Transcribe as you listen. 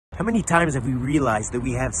How many times have we realized that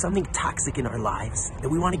we have something toxic in our lives that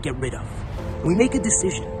we want to get rid of? We make a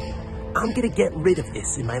decision. I'm going to get rid of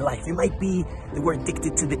this in my life. It might be that we're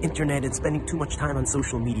addicted to the internet and spending too much time on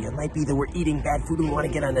social media. It might be that we're eating bad food and we want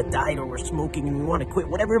to get on a diet, or we're smoking and we want to quit.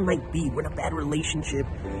 Whatever it might be, we're in a bad relationship.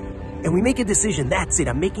 And we make a decision. That's it.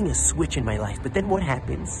 I'm making a switch in my life. But then what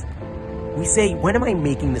happens? We say, when am I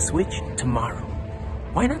making the switch? Tomorrow.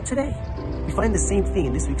 Why not today? We find the same thing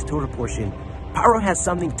in this week's Torah portion. Paro has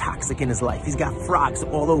something toxic in his life. He's got frogs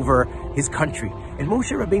all over his country. And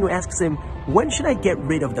Moshe Rabbeinu asks him, when should I get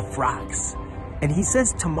rid of the frogs? And he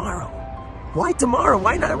says, tomorrow. Why tomorrow?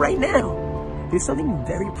 Why not right now? There's something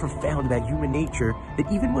very profound about human nature that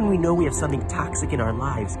even when we know we have something toxic in our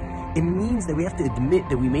lives, it means that we have to admit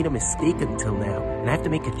that we made a mistake until now, and I have to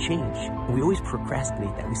make a change. And we always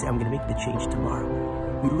procrastinate that. We say, I'm going to make the change tomorrow.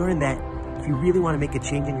 We learn that if you really want to make a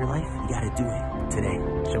change in your life, you got to do it today.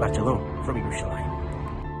 Shabbat Shalom from Yerushalayim.